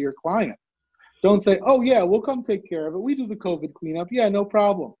expectation for your client. Don't say, oh, yeah, we'll come take care of it. We do the COVID cleanup. Yeah, no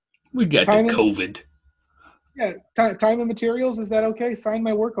problem. We got the COVID. Yeah, time and materials, is that okay? Sign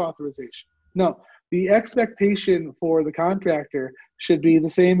my work authorization. No, the expectation for the contractor should be the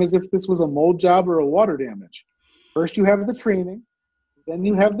same as if this was a mold job or a water damage. First, you have the training, then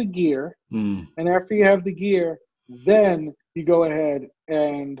you have the gear, and after you have the gear, then you go ahead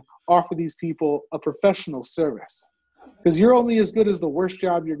and offer these people a professional service. Because you're only as good as the worst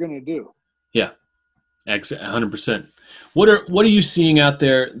job you're going to do. Yeah, 100%. What are you seeing out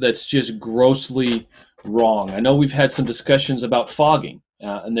there that's just grossly wrong? I know we've had some discussions about fogging,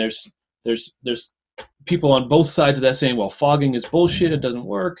 and there's people on both sides of that saying, well, fogging is bullshit, it doesn't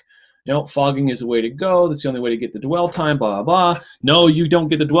work. Fogging is the way to go. That's the only way to get the dwell time, blah, blah, blah. No, you don't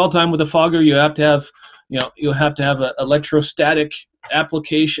get the dwell time with a fogger. You have to have, you have to have an electrostatic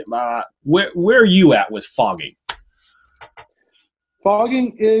application. Where are you at with fogging?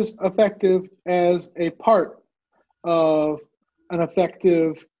 Fogging is effective as a part of an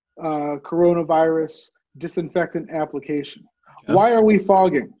effective coronavirus disinfectant application. Okay. Why are we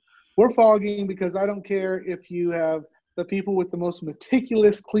fogging? We're fogging because I don't care if you have the people with the most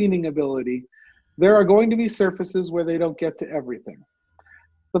meticulous cleaning ability. There are going to be surfaces where they don't get to everything.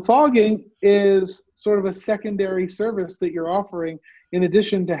 The fogging is sort of a secondary service that you're offering in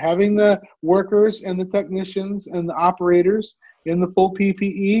addition to having the workers and the technicians and the operators in the full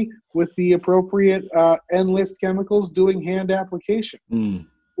PPE with the appropriate N-list chemicals doing hand application.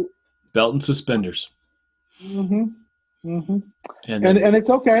 Belt and suspenders. And it's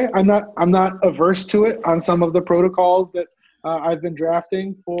okay. I'm not averse to it on some of the protocols that I've been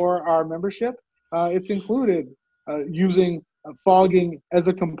drafting for our membership. It's included using fogging as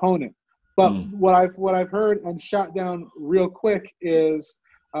a component. But what I've heard and shot down real quick is,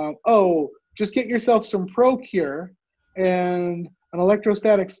 just get yourself some ProCure and an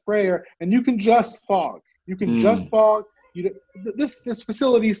electrostatic sprayer, and you can just fog. You can just fog. This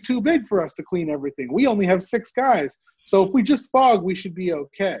facility is too big for us to clean everything. We only have 6 guys. So if we just fog, we should be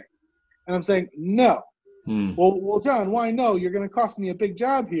okay. And I'm saying, no. Well, John, why no? You're going to cost me a big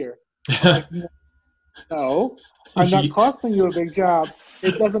job here. I'm like, no, I'm not costing you a big job.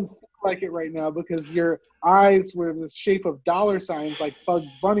 It doesn't feel like it right now because your eyes were the shape of dollar signs like Bugs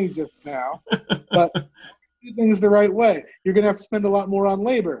Bunny just now. But do things the right way. You're going to have to spend a lot more on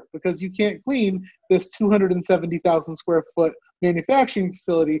labor because you can't clean this 270,000 square foot manufacturing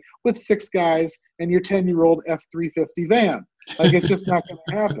facility with 6 guys and your 10-year-old F-350 van. Like, it's just not going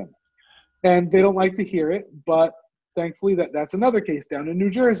to happen. And they don't like to hear it, but thankfully that's another case down in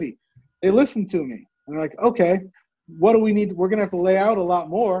New Jersey. They listened to me. And they're like, okay, what do we need? We're going to have to lay out a lot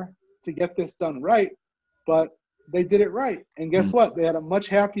more to get this done right. But they did it right. And guess what? They had a much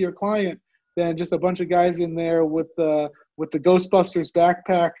happier client than just a bunch of guys in there with the Ghostbusters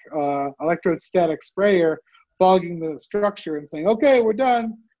backpack electrostatic sprayer fogging the structure and saying, okay, we're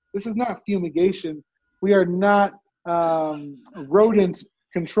done. This is not fumigation. We are not rodent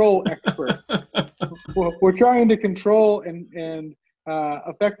control experts. We're trying to control and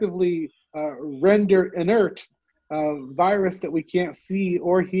effectively render inert virus that we can't see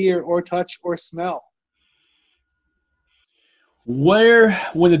or hear or touch or smell. When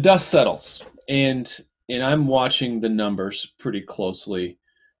the dust settles, and I'm watching the numbers pretty closely,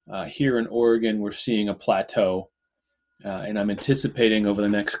 here in Oregon, we're seeing a plateau, and I'm anticipating over the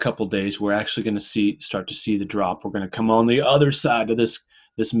next couple days we're actually going to start to see the drop. We're going to come on the other side of this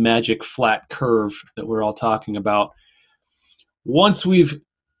magic flat curve that we're all talking about. Once we've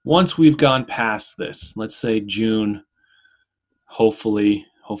gone past this, let's say June, hopefully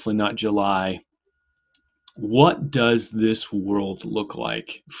not July. What does this world look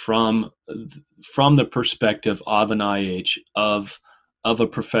like from the perspective of an IH, of a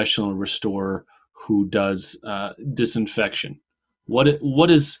professional restorer who does disinfection? What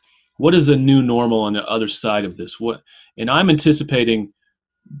is a new normal on the other side of this? And I'm anticipating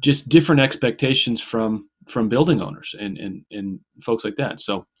just different expectations from building owners and folks like that.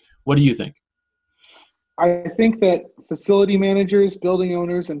 So what do you think? I think that facility managers, building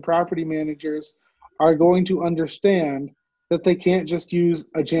owners, and property managers are going to understand that they can't just use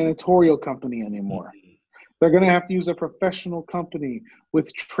a janitorial company anymore. They're going to have to use a professional company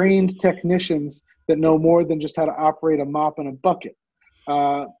with trained technicians that know more than just how to operate a mop and a bucket.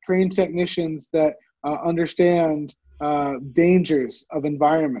 Trained technicians that understand dangers of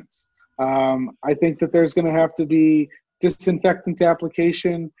environments. I think that there's going to have to be disinfectant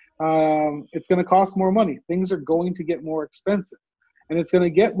application. It's going to cost more money. Things are going to get more expensive. And it's going to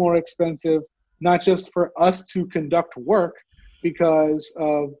get more expensive not just for us to conduct work because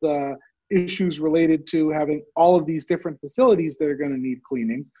of the issues related to having all of these different facilities that are going to need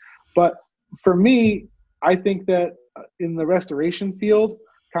cleaning. But for me, I think that in the restoration field,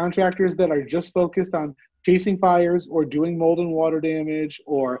 contractors that are just focused on chasing fires or doing mold and water damage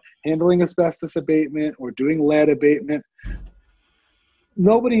or handling asbestos abatement or doing lead abatement,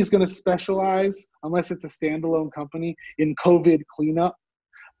 nobody's going to specialize, unless it's a standalone company, in COVID cleanup.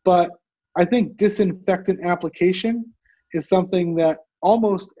 But I think disinfectant application is something that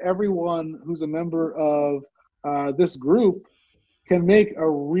almost everyone who's a member of this group can make a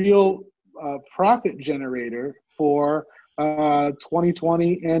real profit generator for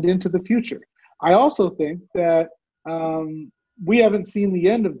 2020 and into the future. I also think that we haven't seen the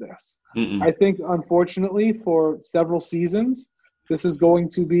end of this. I think, unfortunately, for several seasons, this is going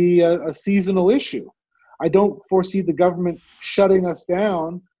to be a seasonal issue. I don't foresee the government shutting us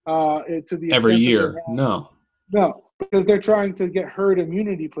down to the every year. No, because they're trying to get herd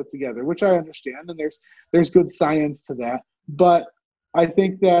immunity put together, which I understand, and there's good science to that. But I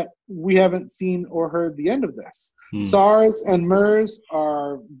think that we haven't seen or heard the end of this. SARS and MERS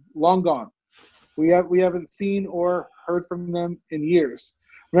are long gone. We haven't seen or heard from them in years.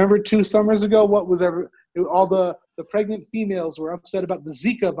 Remember 2 summers ago, all the pregnant females were upset about the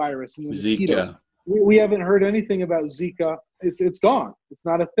Zika virus and the mosquitoes. We haven't heard anything about Zika. It's gone. It's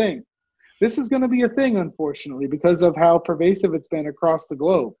not a thing. This is going to be a thing, unfortunately, because of how pervasive it's been across the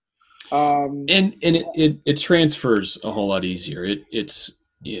globe. And it transfers a whole lot easier.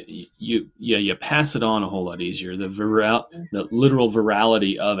 You pass it on a whole lot easier. The literal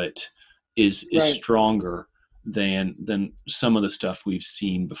virality of it is Right. stronger than some of the stuff we've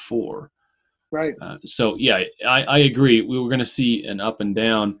seen before. Right. So yeah, I agree. We were going to see an up and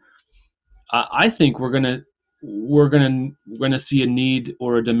down. I think we're gonna see a need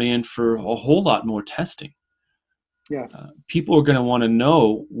or a demand for a whole lot more testing. Yes. People are going to want to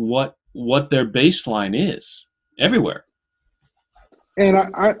know what their baseline is everywhere. And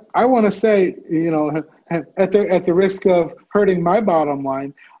I want to say, at the risk of hurting my bottom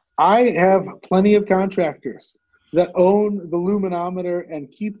line, I have plenty of contractors that own the luminometer and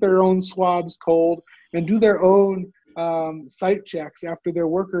keep their own swabs cold and do their own site checks after their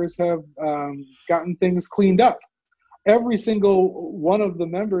workers have gotten things cleaned up. Every single one of the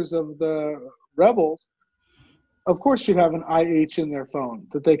members of the Rebels, of course, should have an IH in their phone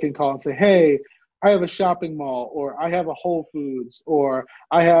that they can call and say, hey, I have a shopping mall, or I have a Whole Foods, or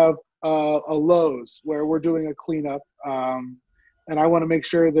I have a Lowe's where we're doing a cleanup, and I want to make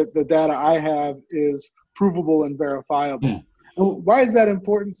sure that the data I have is provable and verifiable. And why is that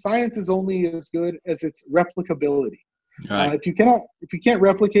important? Science is only as good as its replicability. Right. If you can't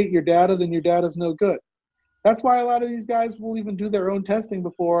replicate your data, then your data is no good. That's why a lot of these guys will even do their own testing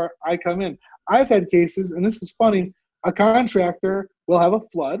before I come in. I've had cases, and this is funny, a contractor will have a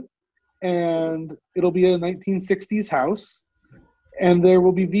flood, and it'll be a 1960s house, and there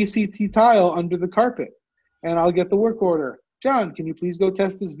will be VCT tile under the carpet. and I'll get the work order. John, can you please go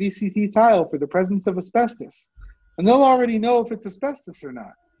test this VCT tile for the presence of asbestos? And they'll already know if it's asbestos or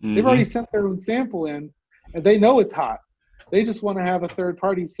not. They've already sent their own sample in, and they know it's hot. They just want to have a third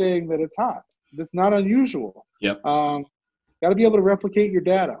party saying that it's hot. That's not unusual. Yep. Got to be able to replicate your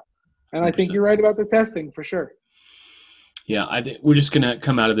data. And 100%. I think you're right about the testing for sure. Yeah, I think we're just going to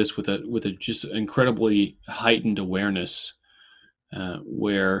come out of this with a just incredibly heightened awareness,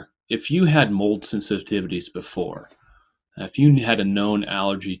 where if you had mold sensitivities before, if you had a known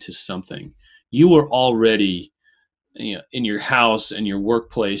allergy to something, you were already, in your house and your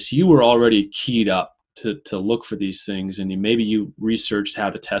workplace, you were already keyed up to look for these things, and maybe you researched how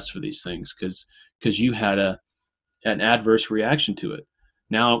to test for these things because you had an adverse reaction to it.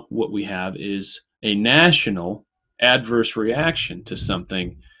 Now what we have is a national adverse reaction to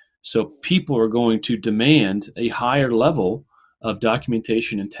something, so people are going to demand a higher level of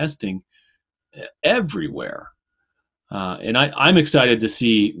documentation and testing everywhere. And I'm excited to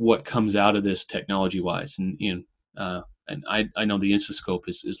see what comes out of this technology-wise, and I know the Instascope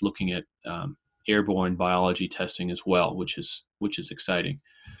is looking at airborne biology testing as well, which is exciting.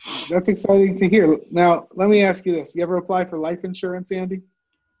 That's exciting to hear. Now, let me ask you this: you ever apply for life insurance, Andy?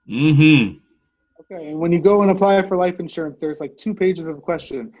 Mm-hmm. Okay, and when you go and apply for life insurance, there's like 2 pages of a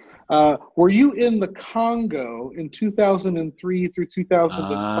question. Were you in the Congo in 2003 through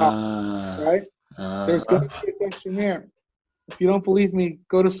 2005? Right? There's going to be a question there. If you don't believe me,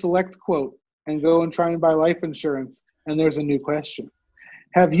 go to Select Quote and go and try and buy life insurance, and there's a new question.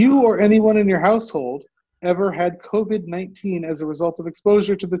 Have you or anyone in your household ever had COVID-19 as a result of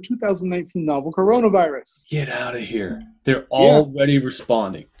exposure to the 2019 novel coronavirus? Get out of here. They're already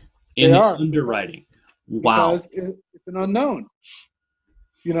responding in the underwriting. Wow. Because it's an unknown.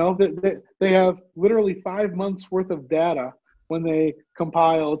 They have literally 5 months worth of data when they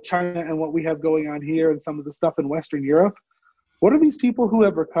compile China and what we have going on here and some of the stuff in Western Europe. What are these people who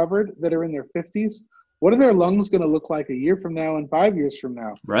have recovered that are in their 50s? What are their lungs going to look like a year from now and 5 years from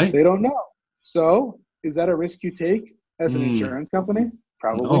now? Right. They don't know. So is that a risk you take as an insurance company?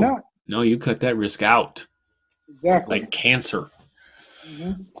 Probably not. No, you cut that risk out. Exactly. Like cancer.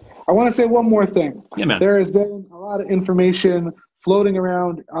 Mm-hmm. I want to say one more thing. Yeah, man. There has been a lot of information floating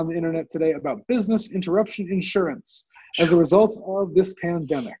around on the internet today about business interruption insurance as a result of this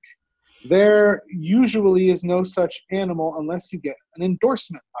pandemic. There usually is no such animal unless you get an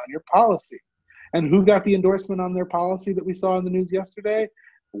endorsement on your policy. And who got the endorsement on their policy that we saw in the news yesterday?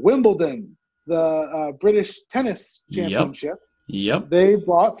 Wimbledon, the British tennis championship. Yep. They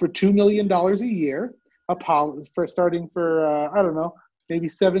bought for $2 million a year, starting for, I don't know, maybe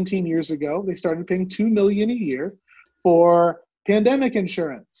 17 years ago. They started paying $2 million a year for pandemic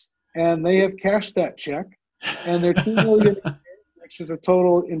insurance. And they have cashed that check. And their $2 million, which is a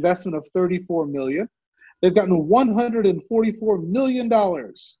total investment of $34 million. They've gotten $144 million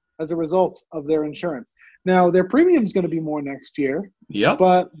as a result of their insurance. Now, their premium is going to be more next year,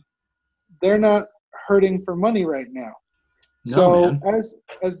 but they're not hurting for money right now. So as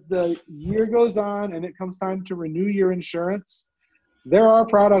the year goes on and it comes time to renew your insurance, there are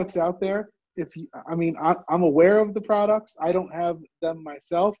products out there. I'm aware of the products. I don't have them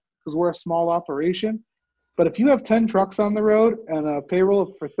myself because we're a small operation. But if you have 10 trucks on the road and a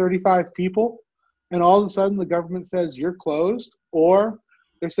payroll for 35 people, and all of a sudden the government says you're closed, or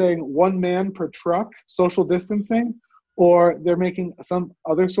they're saying 1 man per truck, social distancing, or they're making some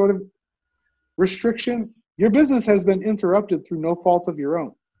other sort of restriction, your business has been interrupted through no fault of your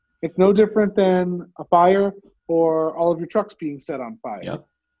own. It's no different than a fire or all of your trucks being set on fire. Yep.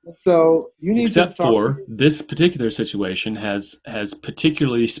 So you need Except for this particular situation has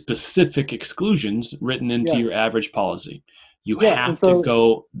particularly specific exclusions written into your average policy. You have to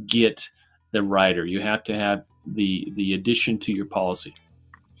go get the rider. You have to have the addition to your policy.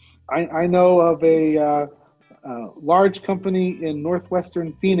 I know of a large company in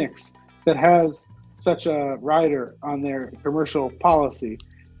northwestern Phoenix that has such a rider on their commercial policy.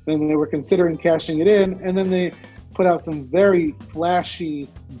 Then they were considering cashing it in, and then they put out some very flashy,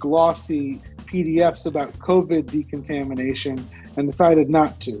 glossy PDFs about COVID decontamination and decided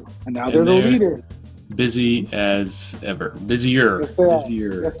not to. And now they're the leader. Busy as ever. Busier. Yes, they are.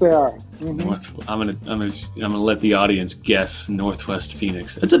 Yes, they are. Mm-hmm. I'm gonna let the audience guess Northwest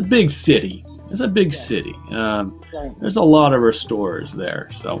Phoenix. It's a big city. It's a big city. There's a lot of restorers there.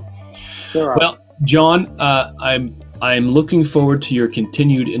 So, well, John, I'm looking forward to your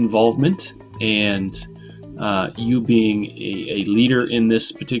continued involvement and you being a leader in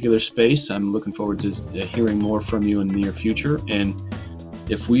this particular space. I'm looking forward to hearing more from you in the near future. And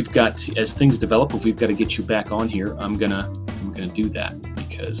if we've got, as things develop, if we've got to get you back on here, I'm gonna do that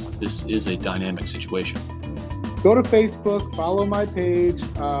because this is a dynamic situation. Go to Facebook, follow my page,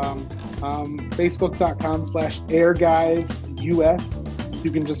 facebook.com/airguysUS.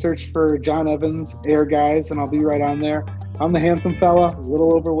 You can just search for John Evans Air Guys, and I'll be right on there. I'm the handsome fella, a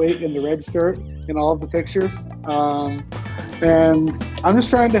little overweight in the red shirt in all of the pictures. And I'm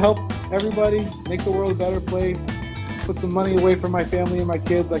just trying to help everybody make the world a better place, put some money away for my family and my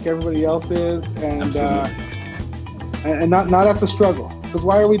kids like everybody else is, and not have to struggle. Because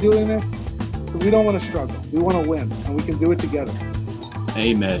why are we doing this? Because we don't want to struggle. We want to win, and we can do it together.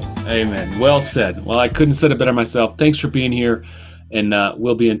 Amen. Amen. Well said. Well, I couldn't say it better myself. Thanks for being here, and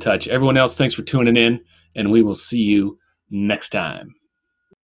we'll be in touch. Everyone else, thanks for tuning in, and we will see you next time.